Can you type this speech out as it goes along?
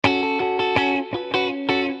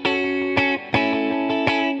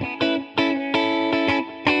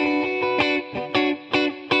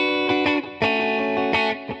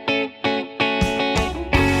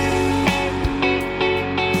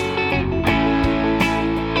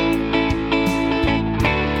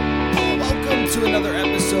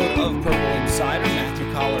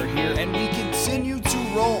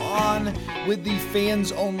with the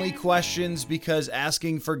fans only questions because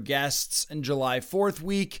asking for guests in July 4th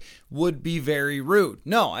week would be very rude.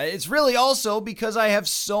 No, it's really also because I have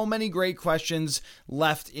so many great questions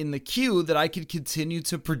left in the queue that I could continue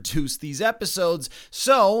to produce these episodes.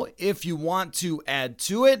 So if you want to add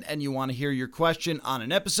to it and you want to hear your question on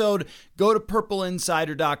an episode, go to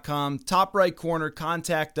purpleinsider.com, top right corner,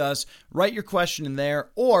 contact us, write your question in there,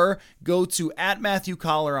 or go to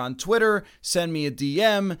 @MatthewCollar on Twitter, send me a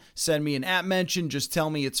DM, send me an @mention, just tell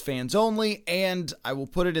me it's fans only, and I will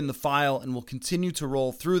put it in the file and we'll continue to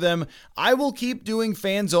roll through them. I will keep doing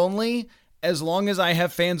fans only as long as I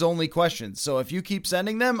have fans only questions. So if you keep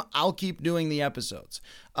sending them, I'll keep doing the episodes.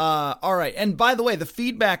 All right. And by the way, the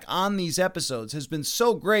feedback on these episodes has been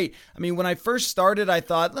so great. I mean, when I first started, I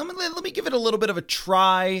thought, let me give it a little bit of a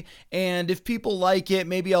try. And if people like it,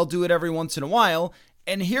 maybe I'll do it every once in a while.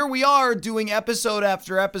 And here we are doing episode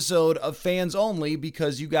after episode of fans only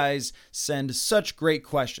because you guys send such great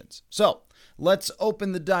questions. So let's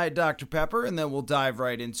open the Diet Dr. Pepper and then we'll dive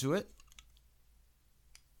right into it.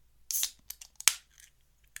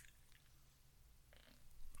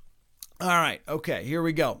 All right. Okay, here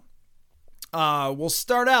we go. We'll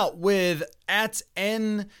start out with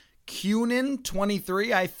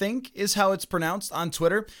 @NCunin23, I think is how it's pronounced on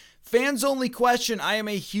Twitter. Fans only question. I am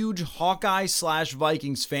a huge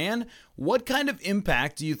Hawkeye/Vikings fan. What kind of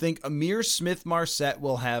impact do you think Ihmir Smith-Marsette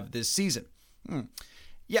will have this season?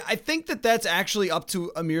 Yeah, I think that's actually up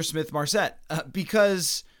to Ihmir Smith-Marsette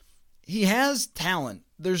because he has talent.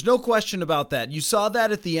 There's no question about that. You saw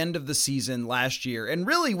that at the end of the season last year. And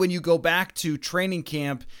really, when you go back to training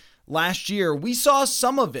camp last year, we saw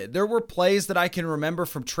some of it. There were plays that I can remember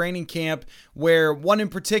from training camp where one in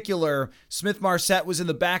particular, Smith-Marsette was in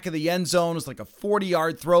the back of the end zone. It was like a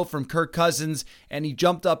 40-yard throw from Kirk Cousins, and he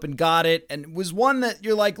jumped up and got it. And it was one that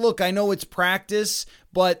you're like, look, I know it's practice,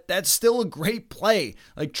 but that's still a great play.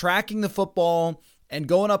 Like tracking the football and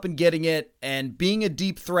going up and getting it and being a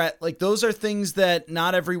deep threat, like those are things that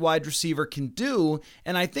not every wide receiver can do.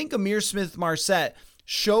 And I think Ihmir Smith-Marsette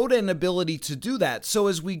showed an ability to do that. So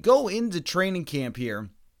as we go into training camp here,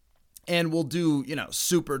 and we'll do,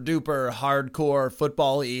 super duper hardcore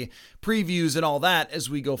football-y previews and all that as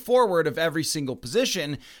we go forward of every single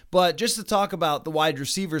position. But just to talk about the wide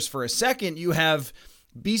receivers for a second, you have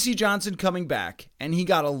BC Johnson coming back, and he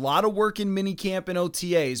got a lot of work in minicamp and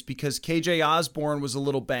OTAs because KJ Osborne was a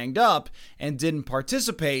little banged up and didn't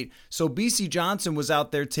participate, so BC Johnson was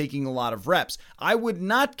out there taking a lot of reps. I would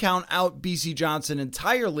not count out BC Johnson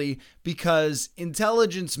entirely because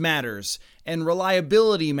intelligence matters and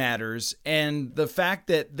reliability matters, and the fact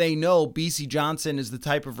that they know BC Johnson is the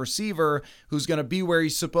type of receiver who's going to be where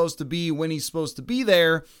he's supposed to be when he's supposed to be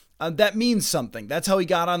there, that means something. That's how he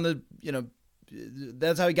got on the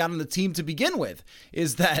team to begin with,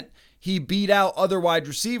 is that he beat out other wide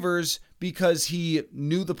receivers because he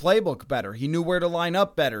knew the playbook better. He knew where to line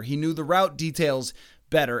up better. He knew the route details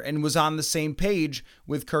better and was on the same page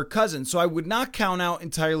with Kirk Cousins. So I would not count out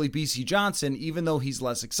entirely BC Johnson, even though he's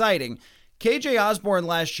less exciting. KJ Osborne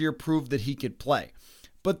last year proved that he could play.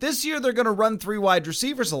 But this year they're going to run three wide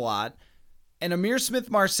receivers a lot. And Ihmir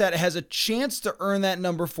Smith-Marsette has a chance to earn that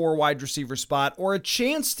number 4 wide receiver spot or a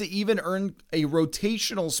chance to even earn a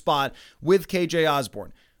rotational spot with KJ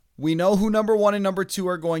Osborne. We know who number 1 and number 2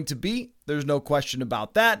 are going to be. There's no question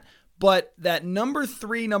about that. But that number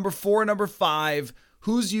 3, number 4, number 5,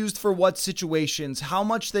 who's used for what situations, how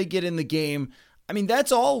much they get in the game, I mean,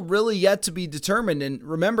 that's all really yet to be determined. And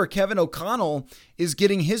remember, Kevin O'Connell is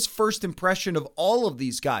getting his first impression of all of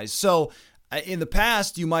these guys. So in the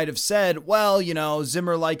past, you might have said, well,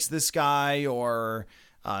 Zimmer likes this guy or,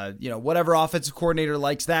 whatever offensive coordinator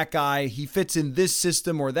likes that guy. He fits in this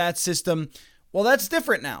system or that system. Well, that's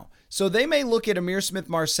different now. So they may look at Ihmir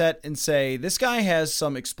Smith-Marsette and say, this guy has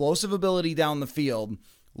some explosive ability down the field.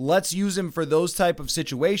 Let's use him for those type of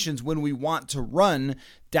situations when we want to run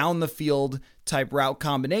down the field type route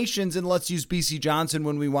combinations, and let's use BC Johnson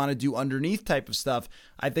when we want to do underneath type of stuff.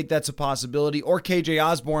 I think that's a possibility. Or KJ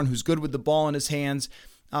Osborne, who's good with the ball in his hands.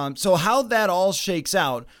 So how that all shakes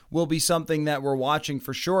out will be something that we're watching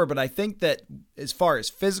for sure. But I think that as far as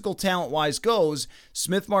physical talent-wise goes,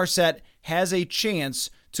 Smith-Marsette has a chance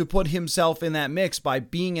to put himself in that mix by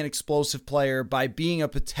being an explosive player, by being a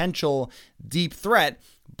potential deep threat.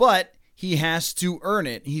 But he has to earn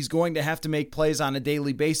it. He's going to have to make plays on a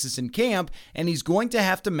daily basis in camp, and he's going to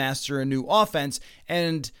have to master a new offense.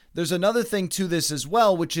 And there's another thing to this as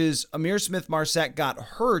well, which is Ihmir Smith-Marsette got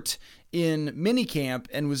hurt in minicamp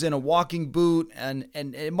and was in a walking boot, and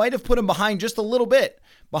it might have put him behind just a little bit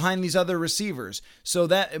behind these other receivers. So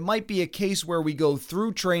that it might be a case where we go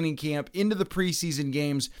through training camp into the preseason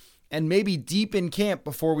games, and maybe deep in camp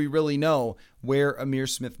before we really know where Ihmir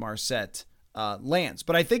Smith-Marsette lands.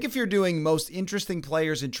 But I think if you're doing most interesting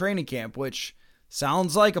players in training camp, which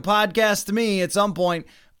sounds like a podcast to me at some point,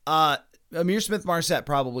 Ihmir Smith-Marsette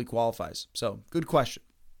probably qualifies. So good question.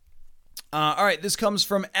 All right, this comes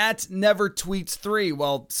from @NeverTweets3.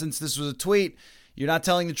 Well, since this was a tweet, you're not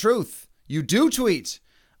telling the truth. You do tweet.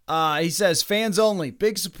 He says, fans only,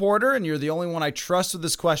 big supporter, and you're the only one I trust with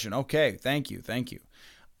this question. Okay, thank you.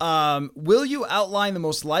 Will you outline the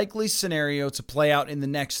most likely scenario to play out in the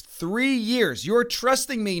next 3 years? You're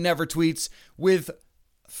trusting me, Never Tweets, with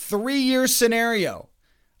 3-year scenario.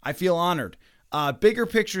 I feel honored. Bigger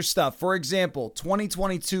picture stuff. For example,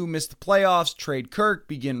 2022 missed the playoffs, trade Kirk,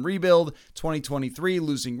 begin rebuild. 2023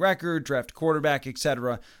 losing record, draft quarterback,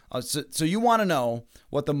 etc. So you want to know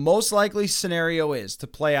what the most likely scenario is to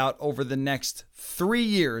play out over the next 3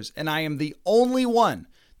 years, and I am the only one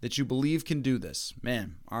that you believe can do this.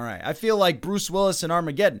 Man, all right. I feel like Bruce Willis in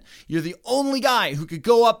Armageddon. You're the only guy who could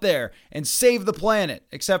go up there and save the planet,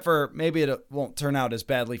 except for maybe it won't turn out as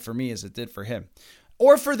badly for me as it did for him.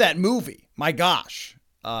 Or for that movie. My gosh.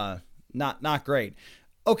 Not great.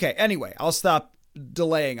 Okay, anyway, I'll stop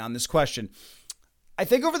delaying on this question. I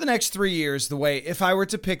think over the next 3 years, if I were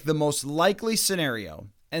to pick the most likely scenario,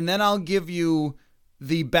 and then I'll give you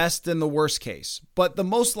the best and the worst case, but the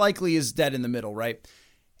most likely is dead in the middle, right?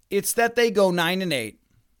 It's that they go 9-8,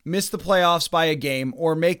 miss the playoffs by a game,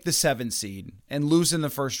 or make the 7 seed and lose in the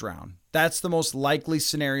first round. That's the most likely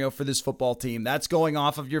scenario for this football team. That's going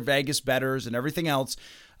off of your Vegas bettors and everything else,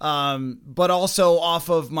 but also off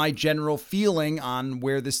of my general feeling on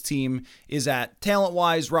where this team is at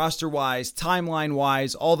talent-wise, roster-wise,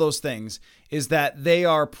 timeline-wise, all those things, is that they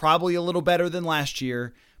are probably a little better than last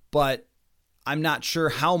year, but I'm not sure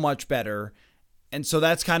how much better, and so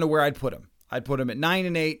that's kind of where I'd put them. I'd put them at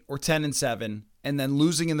 9-8 or 10-7, and then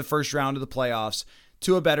losing in the first round of the playoffs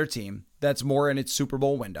to a better team that's more in its Super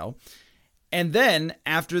Bowl window. And then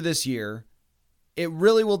after this year, it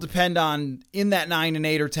really will depend on, in that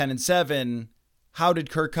 9-8 or 10-7, how did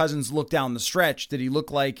Kirk Cousins look down the stretch? Did he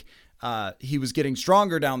look like he was getting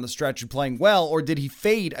stronger down the stretch and playing well, or did he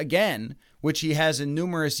fade again, which he has in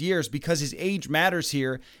numerous years, because his age matters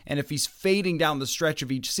here. And if he's fading down the stretch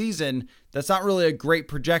of each season, that's not really a great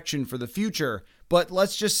projection for the future. But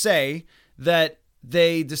let's just say that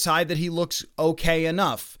they decide that he looks okay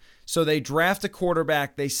enough. So they draft a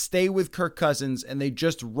quarterback, they stay with Kirk Cousins, and they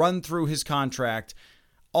just run through his contract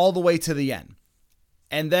all the way to the end.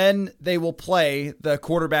 And then they will play the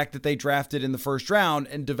quarterback that they drafted in the first round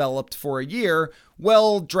and developed for a year,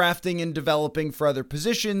 well, drafting and developing for other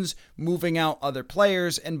positions, moving out other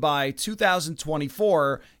players. And by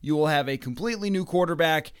 2024, you will have a completely new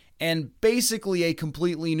quarterback and basically a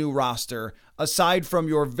completely new roster, aside from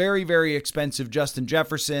your very, very expensive Justin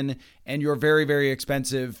Jefferson and your very, very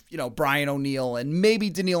expensive, Brian O'Neill, and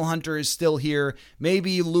maybe Danielle Hunter is still here.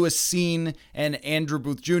 Maybe Lewis Cine and Andrew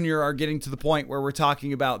Booth Jr. are getting to the point where we're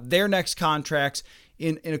talking about their next contracts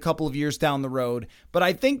in a couple of years down the road. But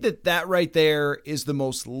I think that right there is the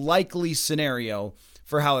most likely scenario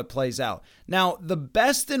for how it plays out. Now, the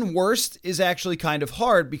best and worst is actually kind of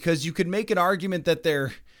hard, because you could make an argument that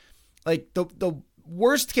they're like the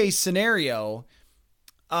worst case scenario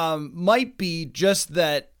might be just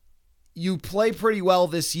that you play pretty well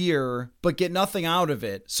this year, but get nothing out of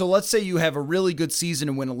it. So let's say you have a really good season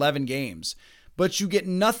and win 11 games, but you get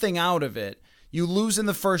nothing out of it. You lose in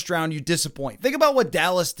the first round, you disappoint. Think about what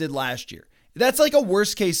Dallas did last year. That's like a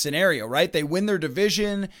worst case scenario, right? They win their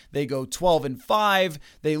division, they go 12-5,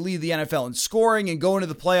 they lead the NFL in scoring and go into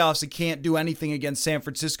the playoffs and can't do anything against San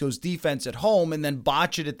Francisco's defense at home, and then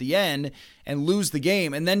botch it at the end and lose the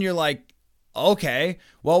game. And then you're like, okay,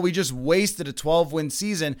 well, we just wasted a 12-win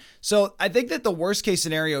season. So I think that the worst case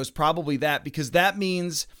scenario is probably that, because that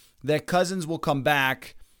means that Cousins will come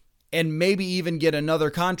back and maybe even get another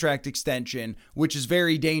contract extension, which is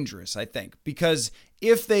very dangerous, I think, because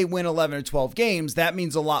if they win 11 or 12 games, that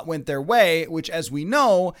means a lot went their way, which, as we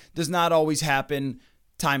know, does not always happen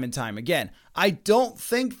time and time again. I don't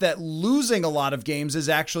think that losing a lot of games is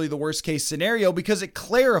actually the worst case scenario, because it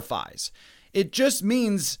clarifies. It just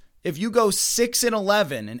means if you go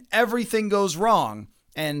 6-11 and everything goes wrong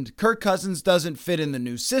and Kirk Cousins doesn't fit in the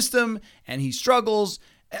new system and he struggles,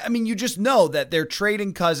 I mean, you just know that they're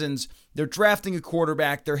trading Cousins, they're drafting a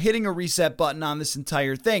quarterback, they're hitting a reset button on this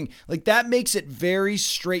entire thing. Like, that makes it very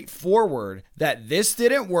straightforward that this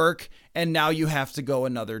didn't work and now you have to go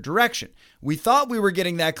another direction. We thought we were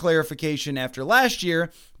getting that clarification after last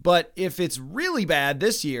year, but if it's really bad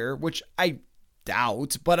this year, which I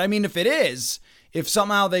doubt, but I mean, if it is, If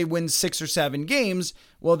somehow they win 6 or 7 games,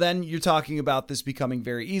 well, then you're talking about this becoming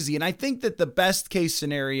very easy. And I think that the best case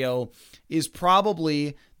scenario is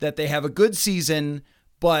probably that they have a good season,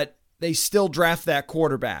 but they still draft that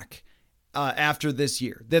quarterback after this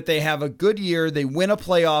year. That they have a good year, they win a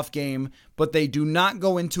playoff game, but they do not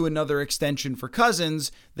go into another extension for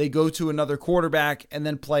Cousins. They go to another quarterback and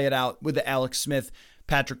then play it out with the Alex Smith,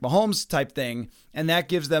 Patrick Mahomes type thing. And that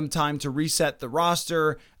gives them time to reset the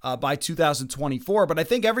roster by 2024. But I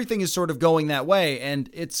think everything is sort of going that way. And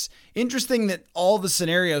it's interesting that all the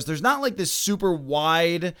scenarios, there's not like this super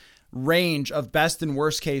wide range of best and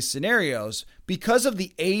worst case scenarios because of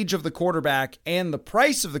the age of the quarterback and the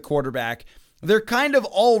price of the quarterback. They're kind of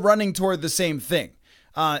all running toward the same thing.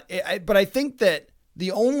 But I think that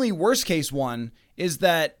the only worst case one is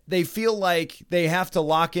that they feel like they have to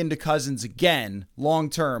lock into Cousins again long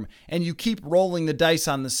term, and you keep rolling the dice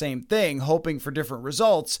on the same thing, hoping for different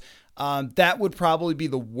results. That would probably be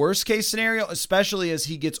the worst case scenario, especially as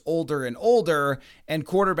he gets older and older and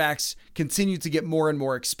quarterbacks continue to get more and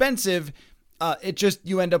more expensive.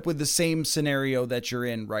 You end up with the same scenario that you're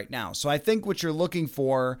in right now. So I think what you're looking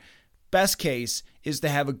for, best case, is to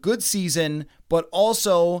have a good season, but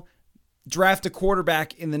also draft a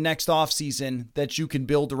quarterback in the next offseason that you can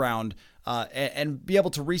build around and be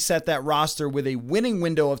able to reset that roster with a winning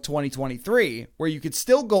window of 2023, where you could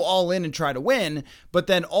still go all in and try to win, but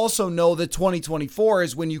then also know that 2024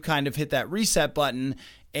 is when you kind of hit that reset button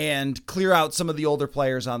and clear out some of the older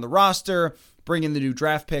players on the roster, bring in the new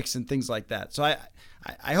draft picks and things like that. So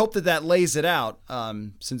I hope that lays it out,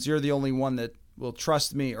 since you're the only one that will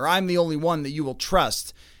trust me, or I'm the only one that you will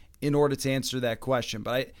trust in order to answer that question.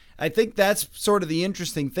 But I think that's sort of the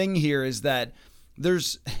interesting thing here, is that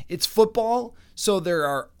it's football, so there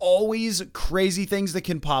are always crazy things that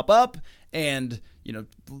can pop up. And,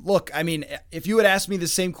 look, I mean, if you had asked me the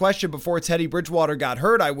same question before Teddy Bridgewater got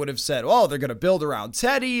hurt, I would have said, oh, they're going to build around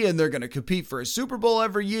Teddy and they're going to compete for a Super Bowl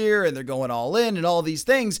every year and they're going all in and all these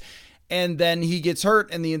things. And then he gets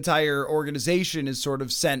hurt and the entire organization is sort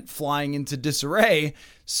of sent flying into disarray.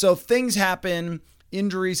 So things happen,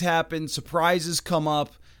 injuries happen, surprises come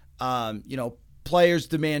up, players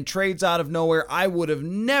demand trades out of nowhere. I would have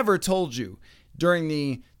never told you during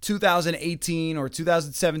the 2018 or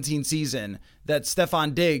 2017 season that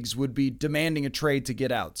Stefon Diggs would be demanding a trade to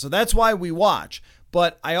get out. So that's why we watch.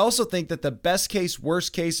 But I also think that the best case,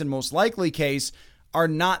 worst case, and most likely case are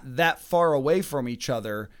not that far away from each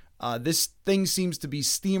other. This thing seems to be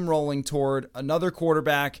steamrolling toward another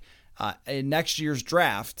quarterback in next year's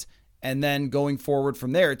draft, and then going forward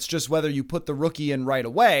from there. It's just whether you put the rookie in right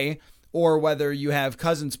away or whether you have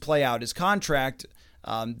Cousins play out his contract.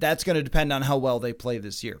 That's going to depend on how well they play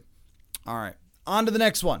this year. All right, on to the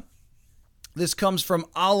next one. This comes from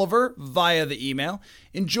Oliver via the email.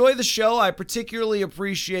 Enjoy the show. I particularly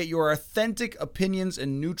appreciate your authentic opinions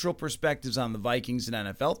and neutral perspectives on the Vikings and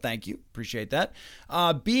NFL. Thank you. Appreciate that.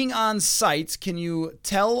 Being on site, can you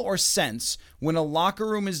tell or sense when a locker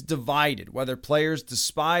room is divided, whether players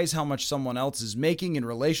despise how much someone else is making in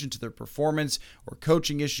relation to their performance or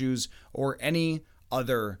coaching issues or any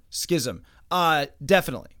other schism?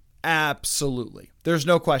 Definitely. Absolutely. There's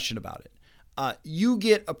no question about it. You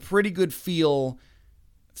get a pretty good feel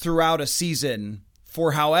throughout a season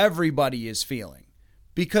for how everybody is feeling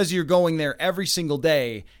because you're going there every single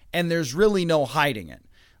day and there's really no hiding it.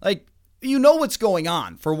 Like, you know what's going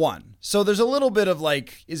on, for one. So there's a little bit of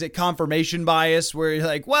like, is it confirmation bias where you're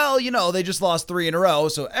like, well, they just lost 3 in a row,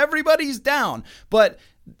 so everybody's down. But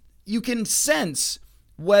you can sense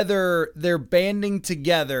whether they're banding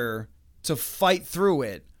together to fight through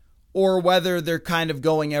it or whether they're kind of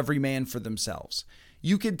going every man for themselves.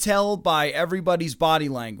 You could tell by everybody's body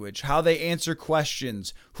language, how they answer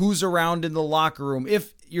questions, who's around in the locker room,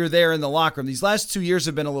 if you're there in the locker room. These last 2 years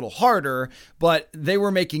have been a little harder, but they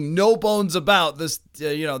were making no bones about this,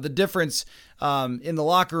 the difference in the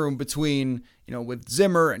locker room between, with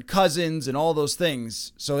Zimmer and Cousins and all those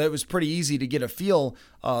things. So it was pretty easy to get a feel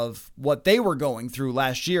of what they were going through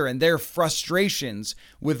last year, and their frustrations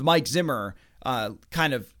with Mike Zimmer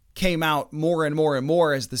kind of came out more and more and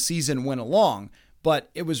more as the season went along.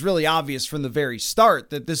 But it was really obvious from the very start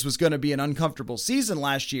that this was going to be an uncomfortable season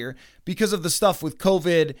last year because of the stuff with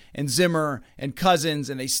COVID and Zimmer and Cousins,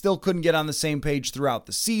 and they still couldn't get on the same page throughout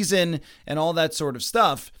the season and all that sort of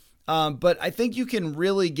stuff. But I think you can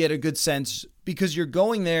really get a good sense because you're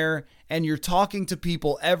going there and you're talking to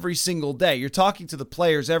people every single day. You're talking to the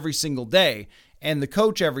players every single day and the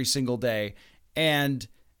coach every single day. And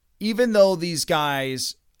even though these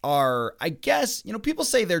guys are, I guess, people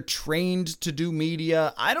say they're trained to do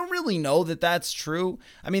media. I don't really know that that's true.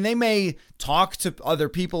 I mean, they may talk to other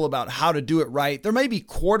people about how to do it right. There may be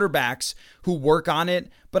quarterbacks who work on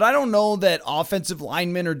it, but I don't know that offensive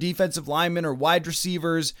linemen or defensive linemen or wide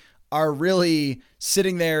receivers are really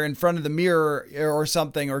sitting there in front of the mirror or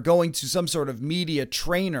something, or going to some sort of media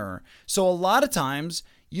trainer. So a lot of times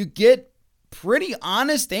you get pretty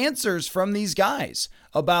honest answers from these guys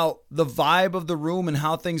about the vibe of the room and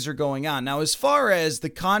how things are going on. Now, as far as the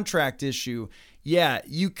contract issue,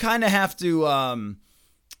 you kind of have to,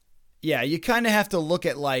 look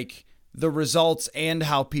at like the results and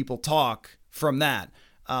how people talk from that.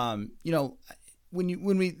 The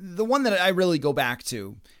one that I really go back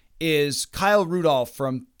to is Kyle Rudolph,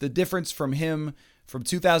 from the difference from him from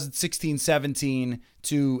 2016-17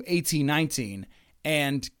 to 18-19.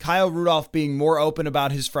 And Kyle Rudolph being more open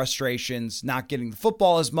about his frustrations, not getting the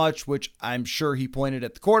football as much, which I'm sure he pointed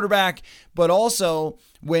at the quarterback, but also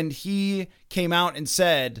when he came out and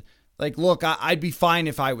said, like, look, I'd be fine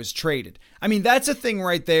if I was traded. I mean, that's a thing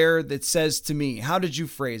right there that says to me, how did you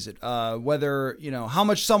phrase it? Whether, how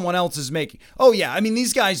much someone else is making. Oh, yeah. I mean,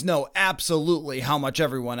 these guys know absolutely how much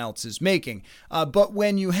everyone else is making. But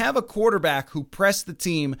when you have a quarterback who pressed the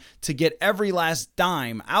team to get every last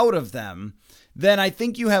dime out of them, then I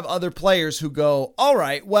think you have other players who go, all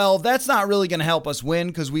right, well, that's not really going to help us win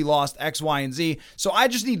because we lost X, Y, and Z. So I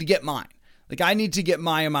just need to get mine. Like, I need to get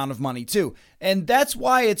my amount of money too. And that's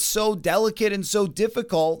why it's so delicate and so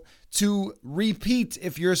difficult to repeat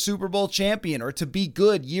if you're a Super Bowl champion, or to be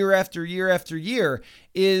good year after year after year,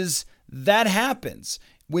 is that happens.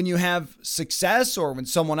 When you have success, or when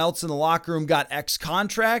someone else in the locker room got X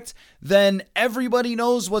contract, then everybody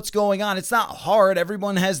knows what's going on. It's not hard.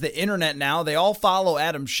 Everyone has the internet now. They all follow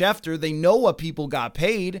Adam Schefter. They know what people got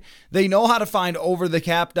paid. They know how to find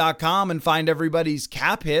overthecap.com and find everybody's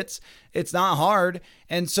cap hits. It's not hard.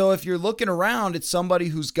 And so if you're looking around at somebody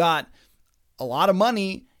who's got a lot of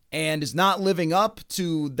money and is not living up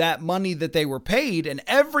to that money that they were paid, and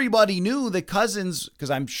everybody knew that Cousins,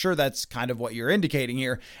 because I'm sure that's kind of what you're indicating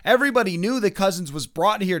here, everybody knew that Cousins was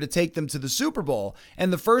brought here to take them to the Super Bowl,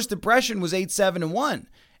 and the first impression was 8-7-1.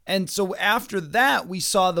 And so after that, we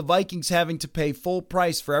saw the Vikings having to pay full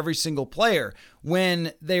price for every single player.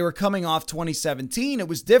 When they were coming off 2017, it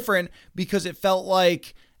was different because it felt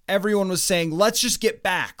like everyone was saying, let's just get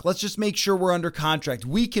back. Let's just make sure we're under contract.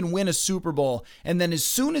 We can win a Super Bowl. And then as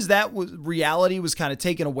soon as that reality was kind of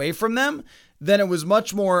taken away from them, then it was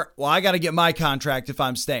much more, well, I got to get my contract if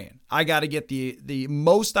I'm staying. I got to get the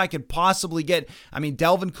most I could possibly get. I mean,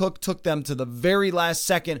 Dalvin Cook took them to the very last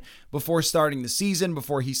second before starting the season,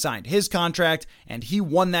 before he signed his contract, and he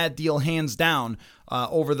won that deal hands down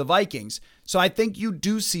over the Vikings. So I think you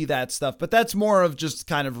do see that stuff, but that's more of just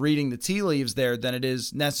kind of reading the tea leaves there than it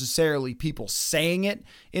is necessarily people saying it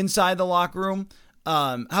inside the locker room.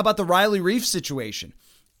 How about the Riley Reiff situation?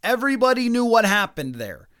 Everybody knew what happened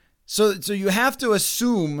there. So you have to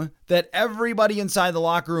assume that everybody inside the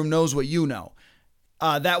locker room knows what you know.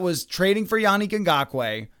 That was trading for Yannick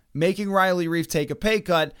Ngakoue, making Riley Reiff take a pay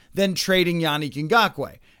cut, then trading Yannick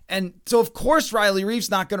Ngakoue. And so, of course, Riley Reiff's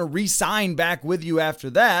not going to re-sign back with you after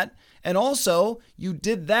that. And also, you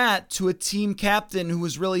did that to a team captain who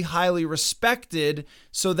was really highly respected.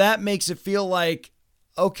 So that makes it feel like,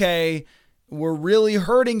 okay, we're really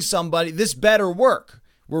hurting somebody. This better work.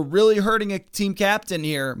 We're really hurting a team captain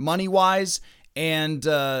here, money-wise, and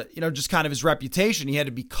just kind of his reputation. He had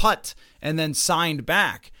to be cut and then signed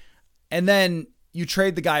back. And then you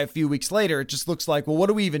trade the guy a few weeks later. It just looks like, well, what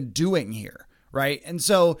are we even doing here? Right? And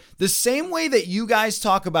so the same way that you guys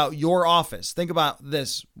talk about your office, think about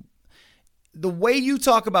this. The way you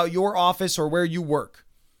talk about your office or where you work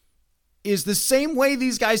is the same way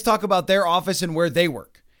these guys talk about their office and where they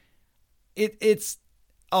work.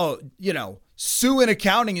 Sue in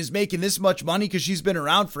accounting is making this much money because she's been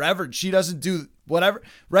around forever and she doesn't do whatever,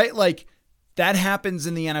 right? Like, that happens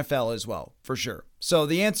in the NFL as well, for sure. So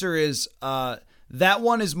the answer is that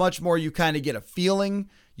one is much more you kind of get a feeling.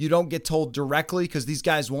 You don't get told directly because these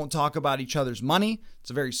guys won't talk about each other's money. It's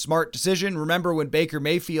a very smart decision. Remember when Baker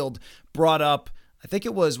Mayfield brought up, I think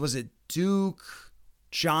it was it Duke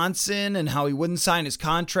Johnson, and how he wouldn't sign his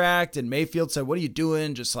contract, and Mayfield said, what are you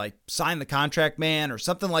doing? Just like sign the contract, man, or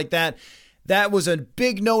something like that. That was a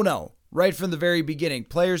big no-no right from the very beginning.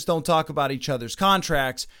 Players don't talk about each other's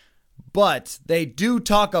contracts, but they do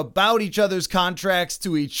talk about each other's contracts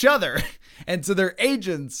to each other and to their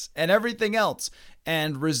agents and everything else.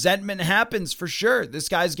 and resentment happens for sure. This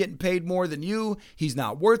guy's getting paid more than you. He's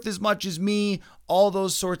not worth as much as me, all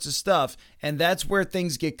those sorts of stuff. And that's where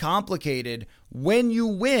things get complicated. When you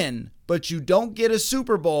win, but you don't get a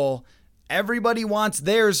Super Bowl, everybody wants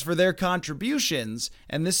theirs for their contributions.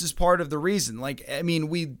 And this is part of the reason. Like, I mean,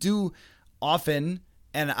 we do often,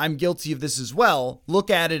 and I'm guilty of this as well,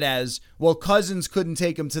 look at it as, well, Cousins couldn't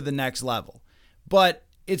take him to the next level. But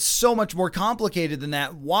it's so much more complicated than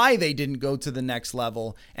that, why they didn't go to the next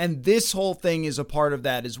level. And this whole thing is a part of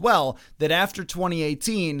that as well, that after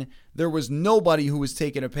 2018, there was nobody who was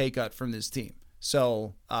taking a pay cut from this team.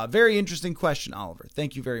 So very interesting question, Oliver.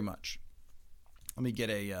 Thank you very much. Let me get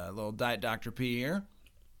a little Diet Dr. P here.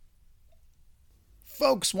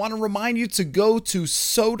 Folks, want to remind you to go to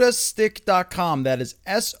sotastick.com. That is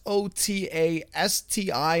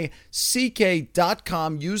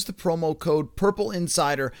SOTASTICK.com. Use the promo code Purple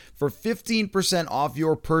Insider for 15% off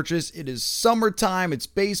your purchase. It is summertime. It's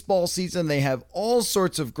baseball season. They have all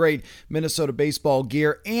sorts of great Minnesota baseball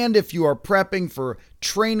gear. And if you are prepping for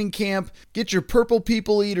training camp, get your Purple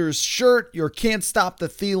People Eaters shirt, your Can't Stop the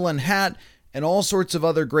Thielen hat, and all sorts of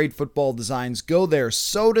other great football designs. Go there,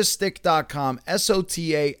 sotastick.com,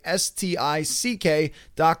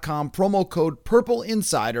 SOTASTICK.com, promo code Purple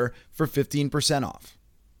Insider for 15% off.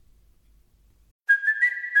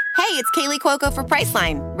 Hey, it's Kaylee Cuoco for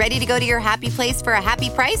Priceline. Ready to go to your happy place for a happy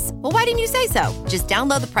price? Well, why didn't you say so? Just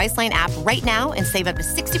download the Priceline app right now and save up to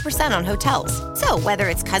 60% on hotels. So whether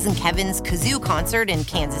it's Cousin Kevin's Kazoo Concert in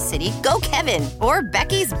Kansas City, go Kevin, or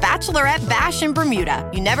Becky's Bachelorette Bash in Bermuda,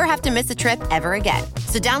 you never have to miss a trip ever again.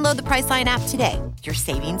 So download the Priceline app today. Your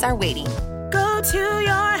savings are waiting. Go to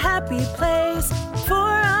your happy place for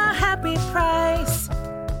a happy price.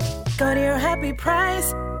 Go to your happy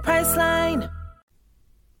price, Priceline.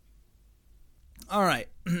 All right,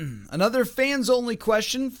 another fans-only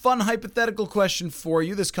question, fun hypothetical question for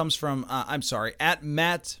you. This comes from, at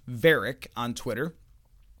Matt Varick on Twitter.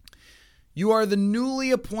 You are the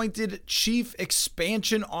newly appointed Chief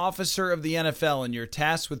Expansion Officer of the NFL, and you're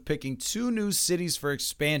tasked with picking 2 new cities for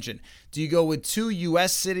expansion. Do you go with 2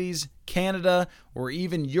 U.S. cities, Canada, or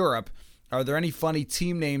even Europe? Are there any funny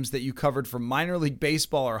team names that you covered from minor league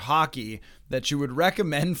baseball or hockey that you would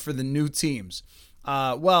recommend for the new teams?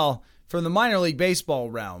 From the minor league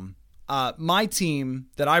baseball realm, my team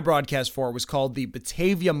that I broadcast for was called the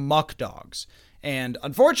Batavia Muck Dogs. And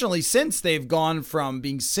unfortunately, since they've gone from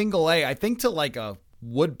being single A, I think to like a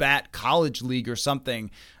Woodbat College League or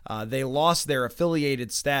something, they lost their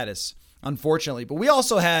affiliated status, unfortunately. But we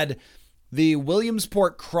also had the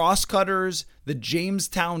Williamsport Crosscutters, the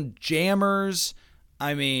Jamestown Jammers.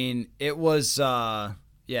 I mean, it was,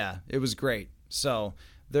 it was great. So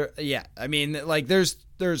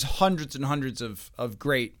there's hundreds and hundreds of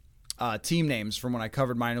great team names from when I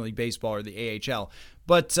covered minor league baseball or the AHL.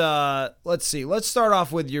 But let's see. Let's start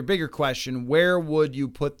off with your bigger question. Where would you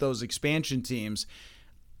put those expansion teams?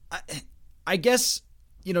 I guess,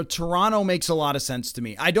 Toronto makes a lot of sense to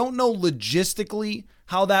me. I don't know logistically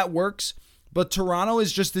how that works, but Toronto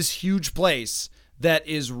is just this huge place that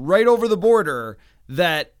is right over the border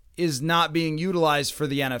that is not being utilized for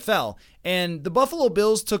the NFL. And the Buffalo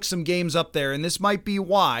Bills took some games up there, and this might be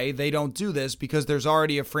why they don't do this, because there's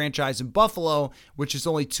already a franchise in Buffalo, which is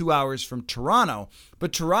only 2 hours from Toronto.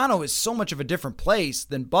 But Toronto is so much of a different place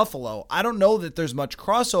than Buffalo. I don't know that there's much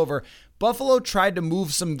crossover. Buffalo tried to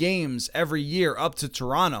move some games every year up to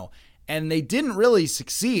Toronto, and they didn't really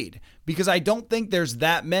succeed, because I don't think there's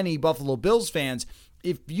that many Buffalo Bills fans.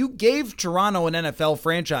 If you gave Toronto an NFL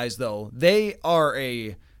franchise, though, they are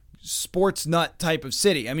a sports nut type of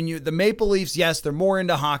city. I mean, the Maple Leafs, yes, they're more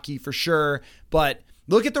into hockey for sure, but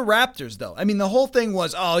look at the Raptors, though. I mean, the whole thing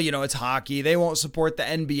was, it's hockey. They won't support the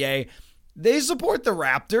NBA. They support the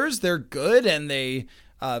Raptors. They're good, and they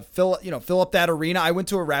fill up that arena. I went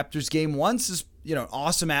to a Raptors game once. It's,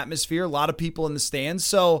 awesome atmosphere, a lot of people in the stands.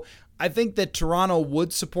 So I think that Toronto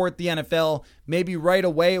would support the NFL. Maybe right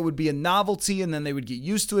away it would be a novelty, and then they would get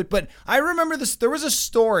used to it. But I remember this. There was a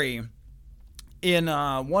story in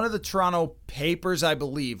one of the Toronto papers, I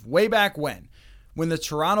believe, way back when the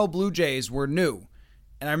Toronto Blue Jays were new.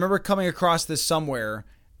 And I remember coming across this somewhere,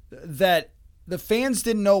 that the fans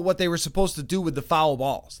didn't know what they were supposed to do with the foul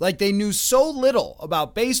balls. Like, they knew so little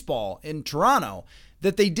about baseball in Toronto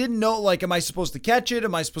that they didn't know, like, am I supposed to catch it?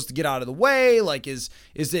 Am I supposed to get out of the way? Like, is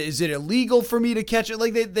it illegal for me to catch it?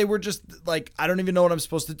 Like, they were just like, I don't even know what I'm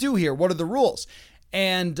supposed to do here. What are the rules?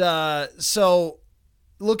 And so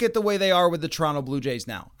look at the way they are with the Toronto Blue Jays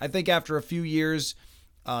now. I think after a few years,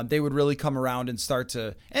 they would really come around and start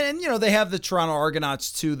to, and they have the Toronto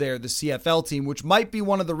Argonauts too there, the CFL team, which might be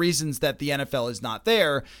one of the reasons that the NFL is not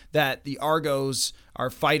there, that the Argos are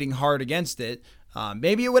fighting hard against it.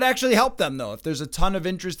 Maybe it would actually help them, though. If there's a ton of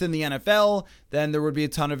interest in the NFL, then there would be a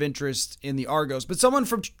ton of interest in the Argos. But someone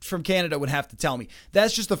from Canada would have to tell me.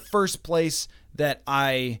 That's just the first place that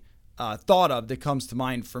I thought of that comes to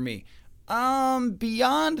mind for me.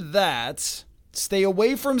 Beyond that, stay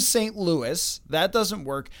away from St. Louis. That doesn't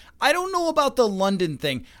work. I don't know about the London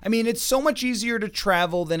thing. I mean, it's so much easier to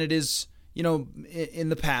travel than it is, in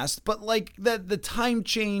the past, but like the time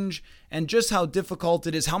change and just how difficult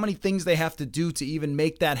it is, how many things they have to do to even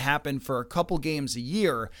make that happen for a couple games a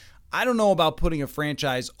year. I don't know about putting a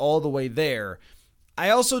franchise all the way there. I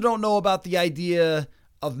also don't know about the idea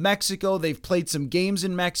of Mexico. They've played some games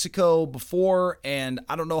in Mexico before, and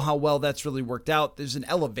I don't know how well that's really worked out. There's an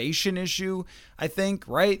elevation issue, I think,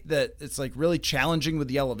 right? That it's like really challenging with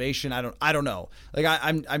the elevation. I don't know. Like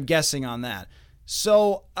I'm guessing on that.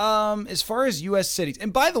 So, as far as U.S. cities,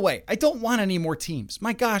 and by the way, I don't want any more teams.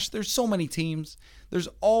 My gosh, there's so many teams. There's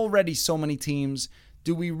already so many teams.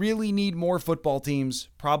 Do we really need more football teams?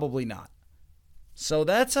 Probably not. So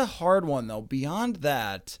that's a hard one, though. Beyond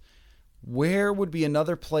that, where would be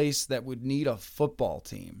another place that would need a football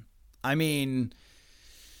team? I mean,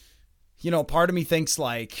 part of me thinks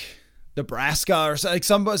like Nebraska or like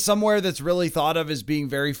somewhere that's really thought of as being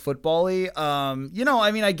very football-y.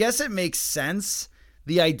 I guess it makes sense,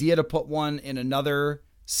 the idea to put one in another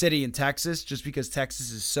city in Texas, just because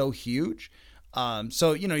Texas is so huge.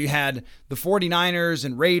 So you had the 49ers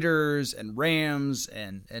and Raiders and Rams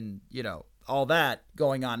and all that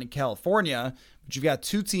going on in California, but you've got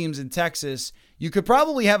two teams in Texas. You could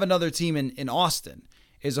probably have another team in Austin,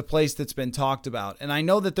 is a place that's been talked about. And I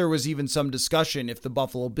know that there was even some discussion if the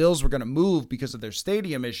Buffalo Bills were going to move because of their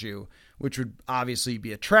stadium issue, which would obviously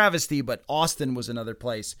be a travesty, but Austin was another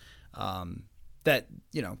place that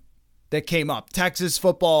came up. Texas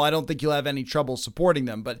football, I don't think you'll have any trouble supporting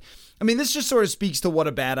them. But, I mean, this just sort of speaks to what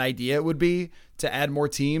a bad idea it would be to add more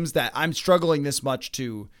teams, that I'm struggling this much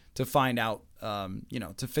to find out,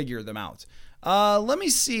 to figure them out. Let me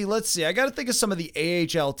see. Let's see. I got to think of some of the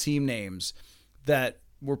AHL team names that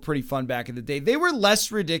were pretty fun back in the day. They were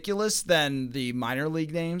less ridiculous than the minor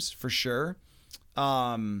league names, for sure.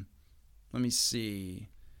 Let me see.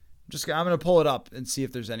 I'm going to pull it up and see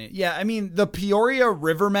if there's any. Yeah, I mean, the Peoria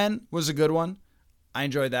Rivermen was a good one. I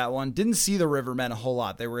enjoyed that one. Didn't see the Rivermen a whole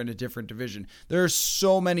lot. They were in a different division. There are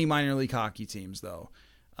so many minor league hockey teams, though.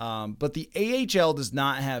 But the AHL does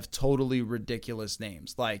not have totally ridiculous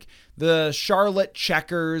names. Like the Charlotte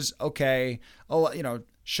Checkers, okay.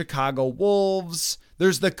 Chicago Wolves.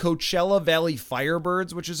 There's the Coachella Valley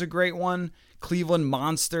Firebirds, which is a great one. Cleveland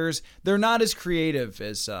Monsters. They're not as creative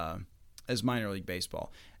as minor league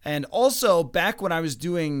baseball. And also, back when I was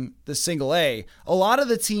doing the single A, a lot of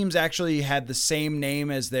the teams actually had the same name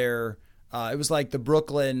as their, it was like the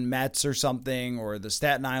Brooklyn Mets or something, or the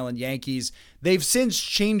Staten Island Yankees. They've since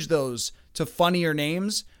changed those to funnier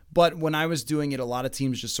names, but when I was doing it, a lot of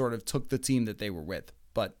teams just sort of took the team that they were with.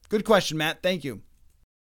 But good question, Matt. Thank you.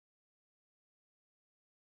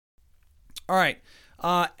 All right.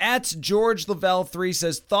 At George Lavelle 3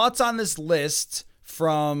 says, thoughts on this list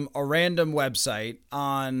from a random website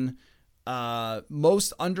on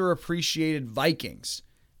most underappreciated Vikings.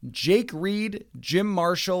 Jake Reed, Jim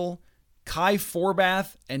Marshall, Kai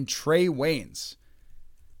Forbath, and Trey Waynes.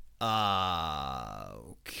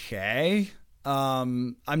 Okay.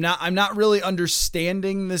 I'm not really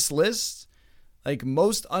understanding this list. Like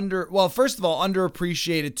first of all,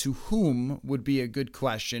 underappreciated to whom would be a good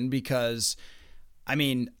question, because I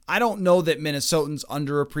mean, I don't know that Minnesotans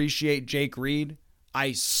underappreciate Jake Reed.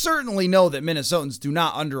 I certainly know that Minnesotans do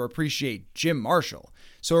not underappreciate Jim Marshall.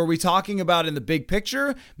 So are we talking about in the big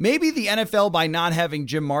picture? Maybe the NFL, by not having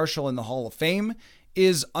Jim Marshall in the Hall of Fame,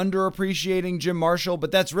 is underappreciating Jim Marshall,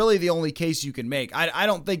 but that's really the only case you can make. I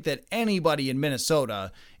don't think that anybody in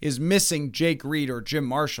Minnesota is missing Jake Reed or Jim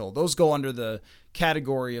Marshall. Those go under the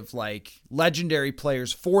category of like legendary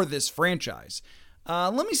players for this franchise.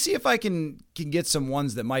 Let me see if I can get some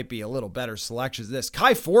ones that might be a little better selections. This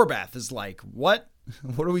Kai Forbath is like, what?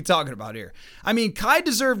 What are we talking about here? I mean, Kai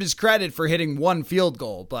deserved his credit for hitting one field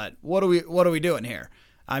goal, but what are we doing here?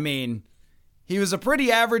 I mean, he was a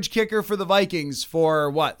pretty average kicker for the Vikings for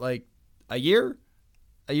what, like a year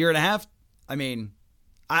and a half? I mean,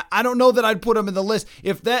 I don't know that I'd put him in the list.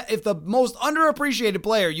 If the most underappreciated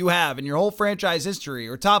player you have in your whole franchise history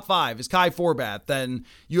or top 5 is Kai Forbath, then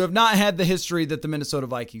you have not had the history that the Minnesota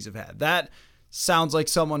Vikings have had. That sounds like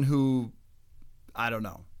someone who, I don't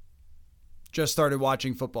know, just started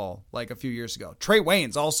watching football like a few years ago. Trey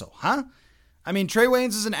Waynes also, huh? I mean, Trey Waynes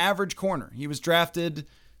is an average corner. He was drafted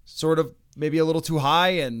sort of maybe a little too high,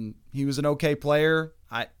 and he was an okay player.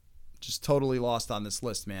 I just totally lost on this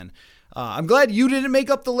list, man. I'm glad you didn't make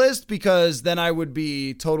up the list, because then I would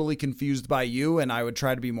be totally confused by you, and I would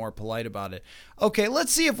try to be more polite about it. Okay,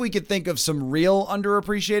 let's see if we could think of some real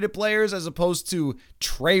underappreciated players as opposed to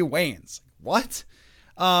Trey Waynes. What?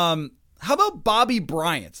 How about Bobby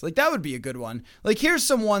Bryant? Like, that would be a good one. Like, here's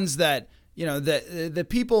some ones that, you know, that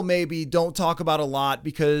people maybe don't talk about a lot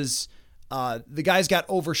because the guys got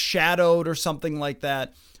overshadowed or something like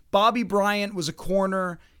that. Bobby Bryant was a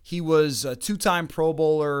corner. He was a 2-time Pro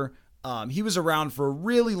Bowler. He was around for a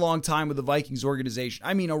really long time with the Vikings organization.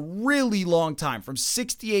 I mean, a really long time, from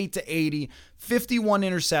 68 to 80, 51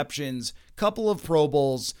 interceptions, couple of Pro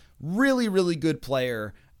Bowls, really, really good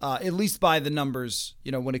player, at least by the numbers,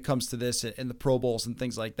 you know, when it comes to this and the Pro Bowls and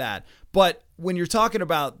things like that. But when you're talking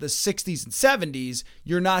about the 60s and 70s,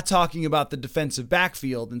 you're not talking about the defensive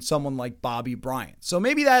backfield and someone like Bobby Bryant. So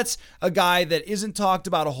maybe that's a guy that isn't talked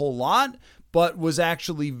about a whole lot, but was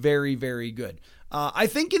actually very, very good. I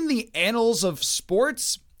think in the annals of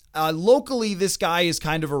sports, locally, this guy is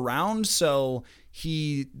kind of around, so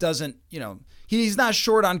he doesn't, you know, he's not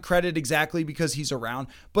short on credit exactly because he's around.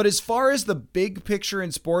 But as far as the big picture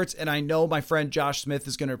in sports, and I know my friend Josh Smith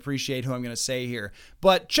is going to appreciate who I'm going to say here,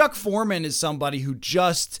 but Chuck Foreman is somebody who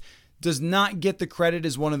just does not get the credit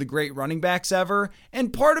as one of the great running backs ever.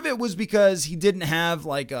 And part of it was because he didn't have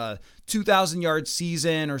like a 2,000-yard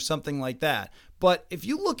season or something like that. But if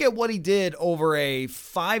you look at what he did over a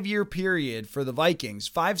 5-year period for the Vikings,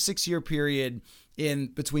 5-6-year period in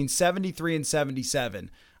between 73 and 77,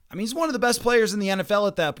 I mean, he's one of the best players in the NFL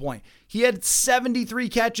at that point. He had 73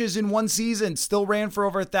 catches in one season, still ran for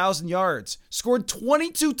over 1,000 yards, scored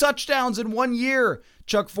 22 touchdowns in 1 year.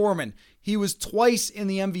 Chuck Foreman. He was twice in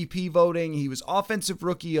the MVP voting. He was Offensive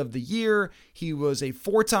Rookie of the Year. He was a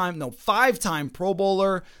 5-time Pro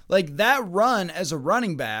Bowler. Like, that run as a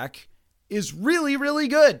running back is really, really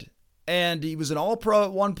good. And he was an All-Pro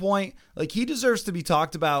at one point. Like, he deserves to be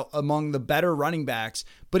talked about among the better running backs,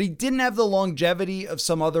 but he didn't have the longevity of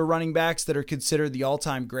some other running backs that are considered the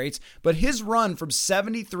all-time greats. But his run from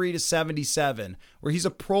 73 to 77, where he's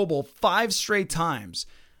a Pro Bowl 5 straight times,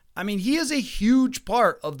 I mean, he is a huge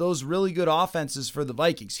part of those really good offenses for the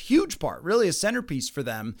Vikings. Huge part, really a centerpiece for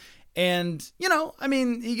them. And, you know, I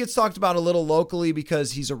mean, he gets talked about a little locally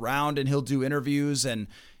because he's around and he'll do interviews and,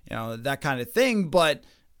 you know, that kind of thing. But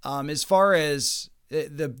as far as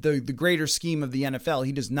the greater scheme of the NFL,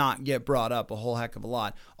 he does not get brought up a whole heck of a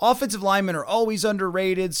lot. Offensive linemen are always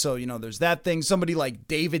underrated, so, you know, there's that thing. Somebody like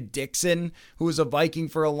David Dixon, who was a Viking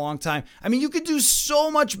for a long time. I mean, you could do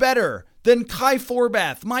so much better than Kai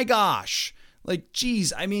Forbath. My gosh. Like,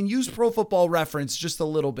 geez, I mean, use Pro Football Reference just a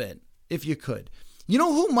little bit, if you could. You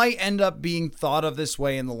know who might end up being thought of this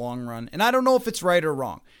way in the long run, and I don't know if it's right or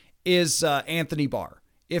wrong, is Anthony Barr.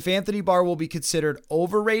 If Anthony Barr will be considered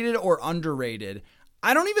overrated or underrated,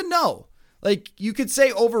 I don't even know. Like, you could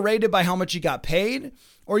say overrated by how much he got paid,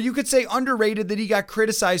 or you could say underrated that he got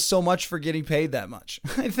criticized so much for getting paid that much.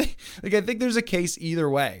 I think there's a case either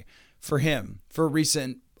way for him, for a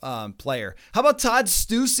recent player. How about Todd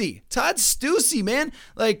Stussy? Todd Stussy, man.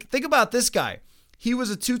 Like, think about this guy. He was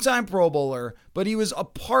a 2-time Pro Bowler, but he was a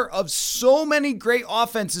part of so many great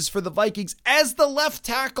offenses for the Vikings as the left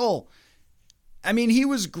tackle. I mean, he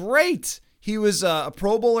was great. He was a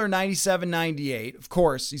Pro Bowler 97-98. Of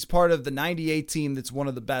course, he's part of the 98 team that's one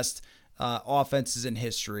of the best offenses in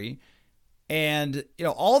history. And, you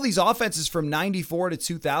know, all these offenses from 94 to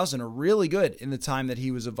 2000 are really good in the time that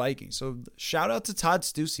he was a Viking. So shout out to Todd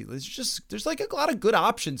Stussy. There's like a lot of good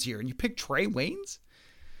options here. And you pick Trey Waynes?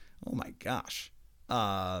 Oh my gosh.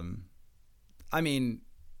 I mean,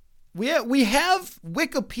 we have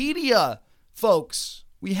Wikipedia, folks.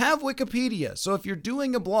 We have Wikipedia. So if you're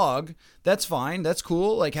doing a blog, that's fine. That's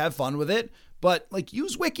cool. Like, have fun with it. But, like,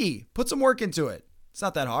 use Wiki. Put some work into it. It's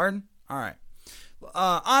not that hard. All right.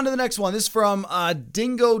 On to the next one. This is from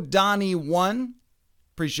Dingo Donnie 1.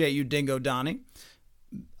 Appreciate you, Dingo Donnie.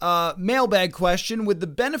 Mailbag question. With the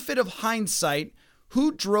benefit of hindsight,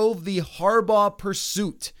 who drove the Harbaugh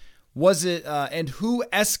pursuit? Was it, and who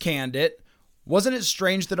S-canned it? Wasn't it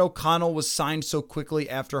strange that O'Connell was signed so quickly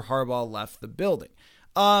after Harbaugh left the building?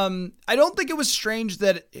 I don't think it was strange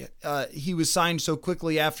that he was signed so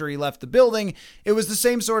quickly after he left the building. It was the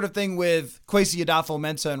same sort of thing with Kwesi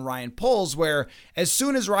Adolfo-Mensah and Ryan Poles, where as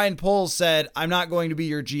soon as Ryan Poles said, I'm not going to be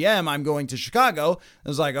your GM, I'm going to Chicago, I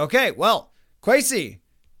was like, okay, well, Kwesi,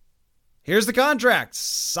 here's the contract.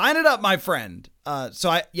 Sign it up, my friend. I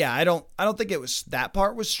don't think it was, that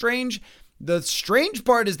part was strange. The strange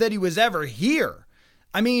part is that he was ever here.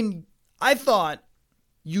 I mean, I thought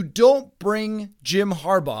you don't bring Jim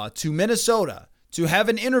Harbaugh to Minnesota to have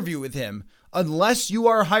an interview with him unless you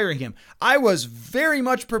are hiring him. I was very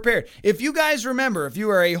much prepared. If you guys remember, if you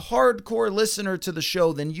are a hardcore listener to the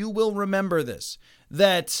show, then you will remember this,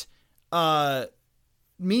 that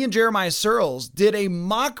me and Jeremiah Searles did a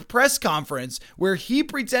mock press conference where he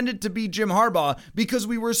pretended to be Jim Harbaugh because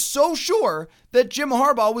we were so sure that Jim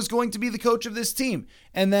Harbaugh was going to be the coach of this team.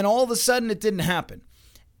 And then all of a sudden it didn't happen.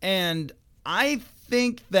 And I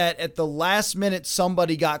think that at the last minute,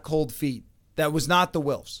 somebody got cold feet. That was not the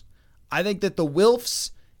Wilfs. I think that the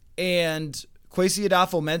Wilfs and Kwesi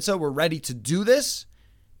Adolfo-Mensah were ready to do this,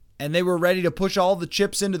 and they were ready to push all the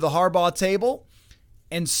chips into the Harbaugh table.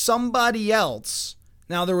 And somebody else,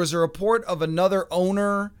 now there was a report of another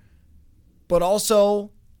owner, but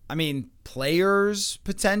also, I mean, players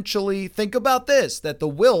potentially. Think about this, that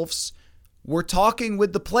the Wilfs were talking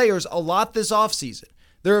with the players a lot this offseason.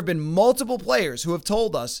 There have been multiple players who have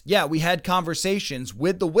told us, yeah, we had conversations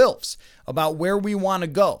with the Wilfs about where we want to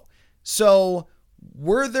go. So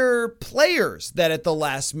were there players that at the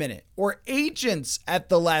last minute or agents at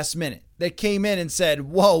the last minute that came in and said,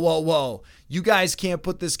 whoa, you guys can't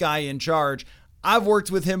put this guy in charge. I've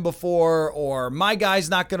worked with him before, or my guy's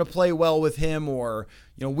not going to play well with him, or,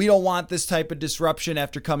 we don't want this type of disruption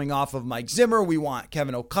after coming off of Mike Zimmer. We want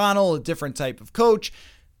Kevin O'Connell, a different type of coach.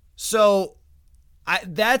 So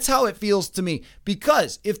that's how it feels to me,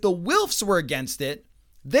 because if the Wilfs were against it,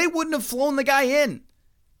 they wouldn't have flown the guy in.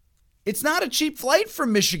 It's not a cheap flight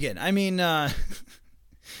from Michigan. I mean,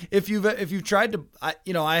 if you've tried to,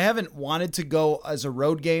 I haven't wanted to go as a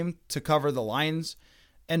road game to cover the Lions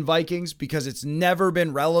and Vikings because it's never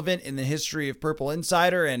been relevant in the history of Purple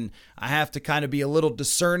Insider, and I have to kind of be a little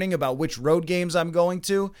discerning about which road games I'm going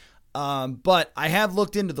to. But I have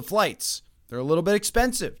looked into the flights. They're a little bit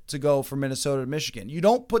expensive to go from Minnesota to Michigan. You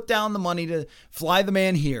don't put down the money to fly the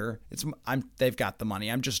man here. They've got the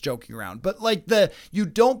money. I'm just joking around. But you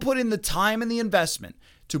don't put in the time and the investment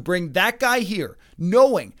to bring that guy here,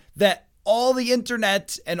 knowing that all the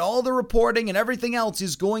internet and all the reporting and everything else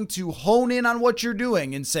is going to hone in on what you're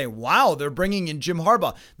doing and say, wow, they're bringing in Jim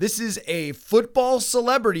Harbaugh. This is a football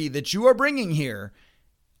celebrity that you are bringing here,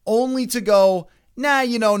 only to go, nah,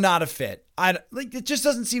 not a fit. It just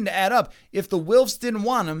doesn't seem to add up. If the Wilfs didn't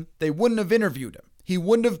want him, they wouldn't have interviewed him. He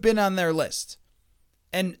wouldn't have been on their list.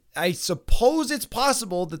 And I suppose it's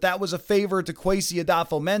possible that was a favor to Kwesi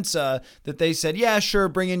Adolfo-Mensah, that they said, yeah, sure,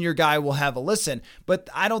 bring in your guy, we'll have a listen. But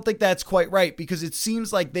I don't think that's quite right, because it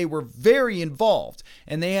seems like they were very involved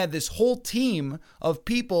and they had this whole team of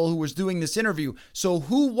people who was doing this interview. So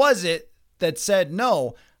who was it that said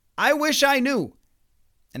no? I wish I knew.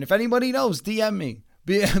 And if anybody knows, DM me.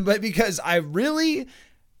 But because I've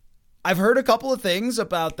heard a couple of things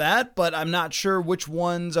about that, but I'm not sure which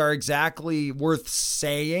ones are exactly worth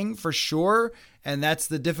saying for sure. And that's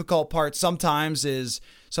the difficult part sometimes there's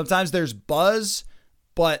buzz,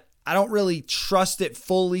 but I don't really trust it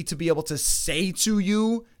fully to be able to say to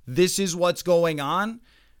you, this is what's going on.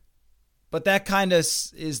 But that kind of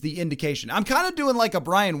is the indication. I'm kind of doing like a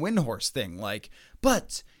Brian Windhorst thing,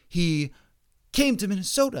 but he came to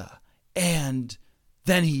Minnesota and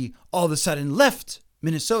then he all of a sudden left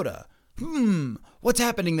Minnesota. What's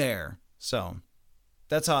happening there? So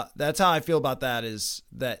that's how I feel about that, is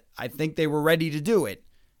that I think they were ready to do it.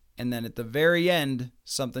 And then at the very end,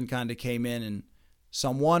 something kind of came in, and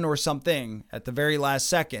someone or something at the very last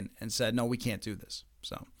second and said, no, we can't do this.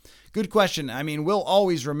 So good question. I mean, we'll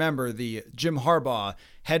always remember the Jim Harbaugh,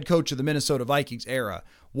 head coach of the Minnesota Vikings era.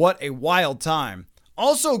 What a wild time.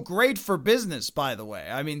 Also great for business, by the way.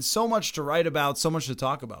 I mean, so much to write about, so much to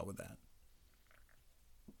talk about with that.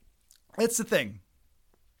 That's the thing.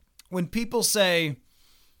 When people say,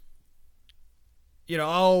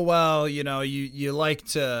 oh, well, you like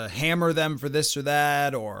to hammer them for this or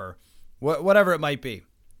that, or whatever it might be.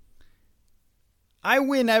 I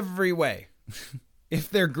win every way. If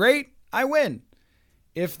they're great, I win.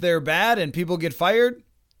 If they're bad and people get fired,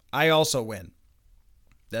 I also win.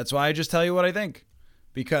 That's why I just tell you what I think.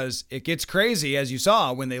 Because it gets crazy, as you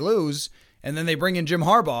saw, when they lose, and then they bring in Jim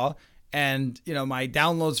Harbaugh, and, my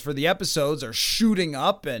downloads for the episodes are shooting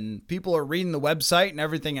up, and people are reading the website and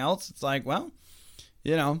everything else. It's like, well,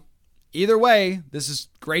 either way, this is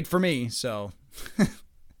great for me. So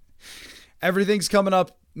everything's coming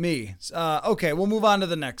up me. Okay, we'll move on to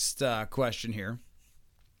the next question here.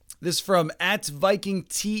 This from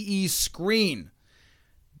 @VikingTE_Screen.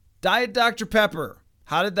 Diet Dr. Pepper.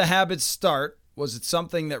 How did the habit start? Was it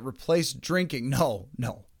something that replaced drinking? No.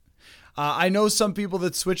 I know some people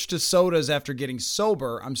that switch to sodas after getting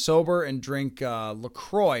sober. I'm sober and drink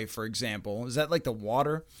LaCroix, for example. Is that like the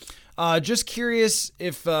water? Just curious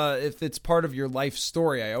if it's part of your life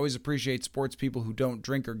story. I always appreciate sports people who don't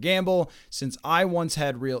drink or gamble, since I once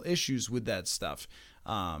had real issues with that stuff.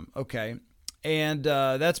 Okay. And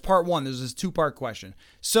that's part one. There's this 2-part question.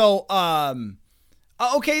 So,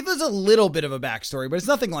 okay, there's a little bit of a backstory, but it's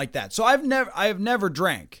nothing like that. So I have never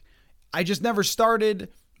drank. I just never started.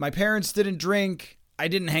 My parents didn't drink. I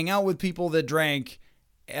didn't hang out with people that drank.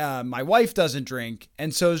 My wife doesn't drink.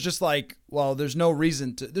 And so it's just like, well, there's no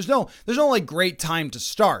reason to, there's no like great time to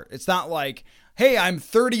start. It's not like, hey, I'm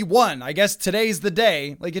 31. I guess today's the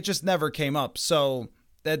day. Like, it just never came up. So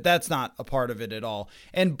that's not a part of it at all.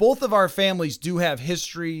 And both of our families do have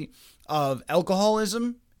history of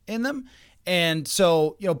alcoholism in them. And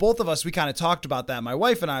so, both of us, we kind of talked about that. My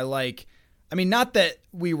wife and I, not that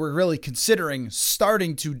we were really considering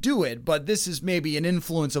starting to do it, but this is maybe an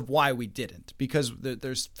influence of why we didn't, because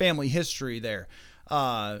there's family history there.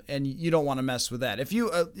 And you don't want to mess with that. If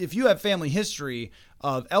you have family history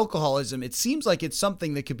of alcoholism, it seems like it's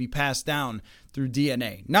something that could be passed down through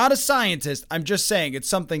DNA. Not a scientist. I'm just saying it's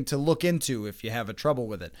something to look into if you have a trouble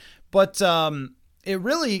with it. But it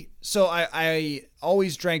really, so I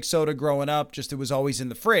always drank soda growing up. Just it was always in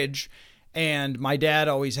the fridge. And my dad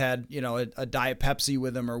always had, a Diet Pepsi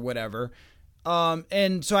with him or whatever.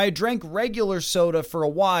 And so I drank regular soda for a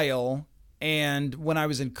while. And when I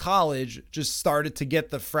was in college, just started to get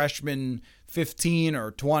the freshman 15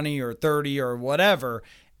 or 20 or 30 or whatever.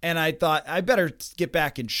 And I thought, I better get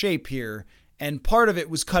back in shape here. And part of it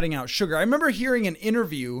was cutting out sugar. I remember hearing an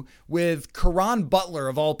interview with Karan Butler,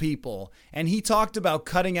 of all people, and he talked about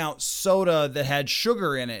cutting out soda that had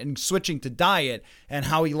sugar in it and switching to diet and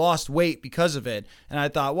how he lost weight because of it. And I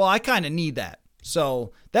thought, well, I kind of need that.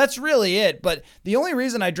 So that's really it. But the only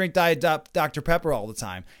reason I drink Diet Dr. Pepper all the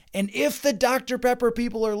time, and if the Dr. Pepper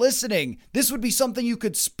people are listening, this would be something you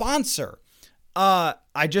could sponsor.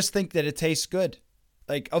 I just think that it tastes good.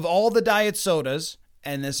 Like, of all the diet sodas,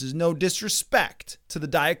 and this is no disrespect to the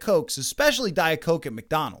Diet Cokes, especially Diet Coke at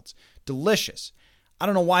McDonald's. Delicious. I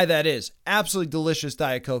don't know why that is. Absolutely delicious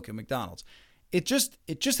Diet Coke at McDonald's. It just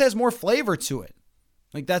has more flavor to it.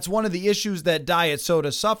 Like, that's one of the issues that diet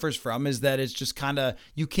soda suffers from, is that it's just kind of,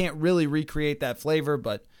 you can't really recreate that flavor,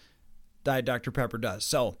 but Diet Dr. Pepper does.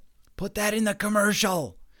 So put that in the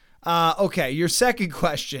commercial. Okay, your second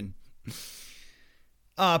question.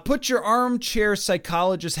 Put your armchair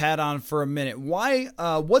psychologist hat on for a minute.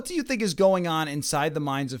 What do you think is going on inside the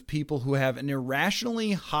minds of people who have an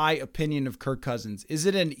irrationally high opinion of Kirk Cousins? Is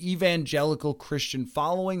it an evangelical Christian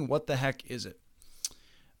following? What the heck is it?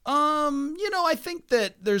 I think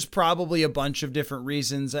that there's probably a bunch of different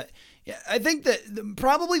reasons. I think that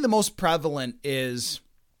probably the most prevalent is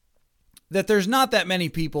that there's not that many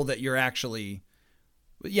people that you're actually...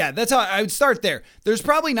 Yeah, that's how I would start there. There's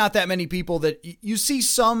probably not that many people that you see.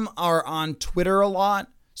 Some are on Twitter a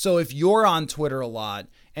lot. So if you're on Twitter a lot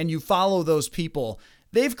and you follow those people,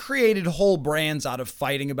 they've created whole brands out of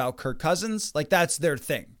fighting about Kirk Cousins. Like, that's their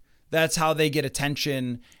thing. That's how they get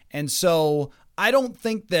attention. And so I don't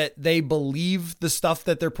think that they believe the stuff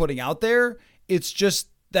that they're putting out there. It's just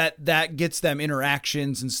that gets them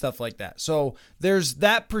interactions and stuff like that. So there's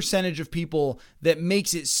that percentage of people that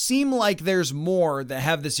makes it seem like there's more that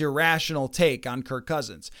have this irrational take on Kirk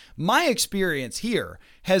Cousins. My experience here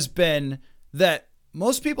has been that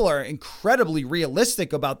most people are incredibly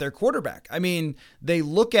realistic about their quarterback. I mean, they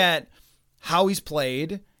look at how he's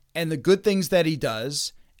played and the good things that he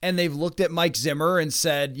does, and they've looked at Mike Zimmer and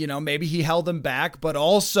said, maybe he held him back, but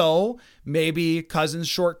also maybe Cousins'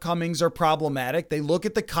 shortcomings are problematic. They look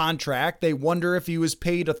at the contract. They wonder if he was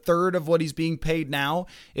paid a third of what he's being paid now,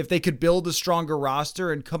 if they could build a stronger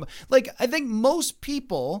roster and come. Like, I think most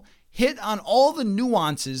people hit on all the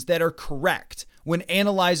nuances that are correct when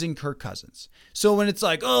analyzing Kirk Cousins. So when it's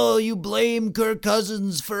like, oh, you blame Kirk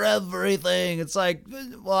Cousins for everything, it's like,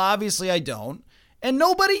 well, obviously I don't. And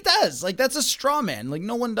nobody does. Like, that's a straw man. Like,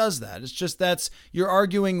 no one does that. It's just you're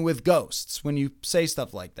arguing with ghosts when you say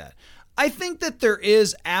stuff like that. I think that there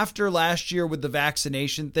is, after last year with the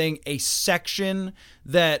vaccination thing, a section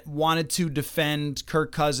that wanted to defend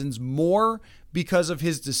Kirk Cousins more because of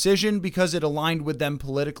his decision, because it aligned with them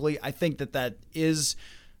politically. I think that is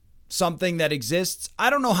something that exists.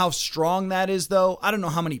 I don't know how strong that is, though. I don't know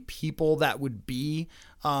how many people that would be.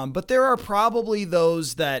 But there are probably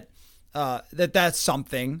those that's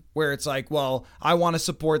something where it's like, well, I want to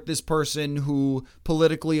support this person who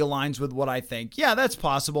politically aligns with what I think. Yeah, that's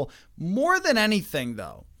possible. More than anything,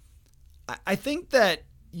 though, I think that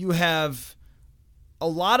you have a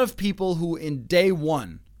lot of people who in day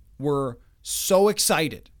one were so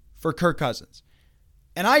excited for Kirk Cousins.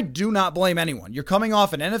 And I do not blame anyone. You're coming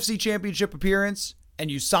off an NFC Championship appearance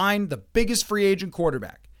and you signed the biggest free agent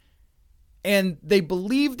quarterback. And they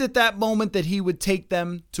believed at that moment that he would take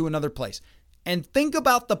them to another place. And think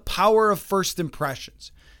about the power of first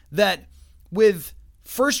impressions. That with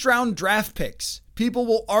first round draft picks, people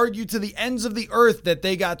will argue to the ends of the earth that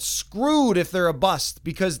they got screwed if they're a bust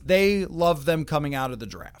because they love them coming out of the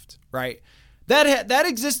draft, right? That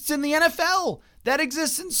exists in the NFL. That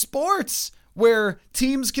exists in sports, where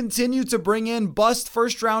teams continue to bring in bust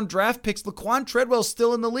first-round draft picks. Laquan Treadwell's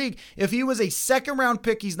still in the league. If he was a second-round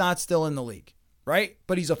pick, he's not still in the league, right?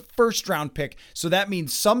 But he's a first-round pick, so that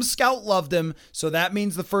means some scout loved him, so that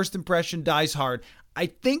means the first impression dies hard. I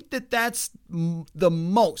think that that's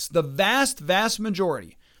the vast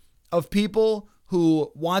majority of people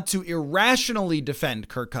who want to irrationally defend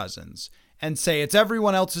Kirk Cousins and say it's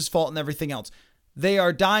everyone else's fault and everything else. They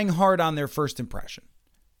are dying hard on their first impression.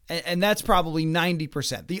 And that's probably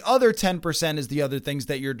 90%. The other 10% is the other things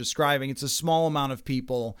that you're describing. It's a small amount of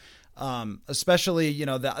people, especially,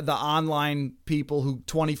 the online people who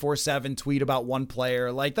 24/7 tweet about one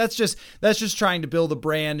player. Like that's just trying to build a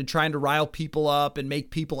brand and trying to rile people up and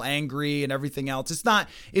make people angry and everything else. It's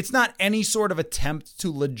not any sort of attempt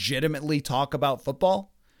to legitimately talk about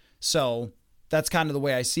football. So that's kind of the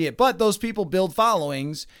way I see it. But those people build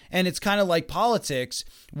followings, and it's kind of like politics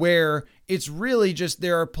where it's really just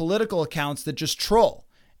there are political accounts that just troll.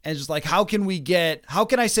 And just like, how can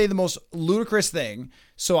I say the most ludicrous thing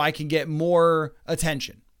so I can get more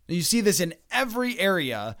attention? And you see this in every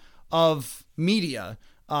area of media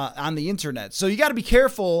on the internet. So you got to be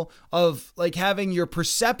careful of like having your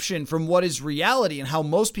perception from what is reality and how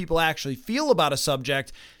most people actually feel about a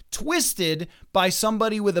subject twisted by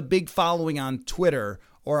somebody with a big following on Twitter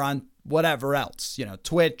or on whatever else,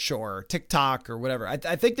 Twitch or TikTok or whatever. I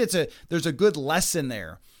think there's a good lesson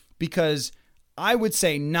there, because I would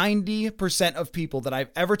say 90% of people that I've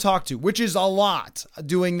ever talked to, which is a lot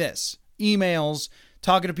doing this, emails,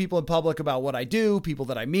 talking to people in public about what I do, people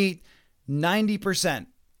that I meet, 90%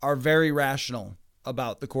 are very rational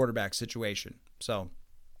about the quarterback situation. So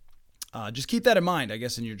just keep that in mind, I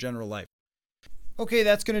guess, in your general life. Okay,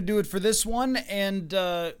 that's going to do it for this one. And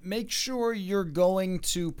make sure you're going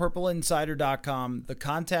to purpleinsider.com, the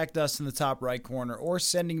contact us in the top right corner, or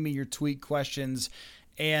sending me your tweet questions.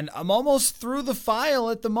 And I'm almost through the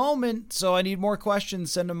file at the moment, so I need more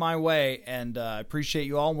questions. Send them my way. And I appreciate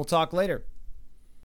you all, and we'll talk later.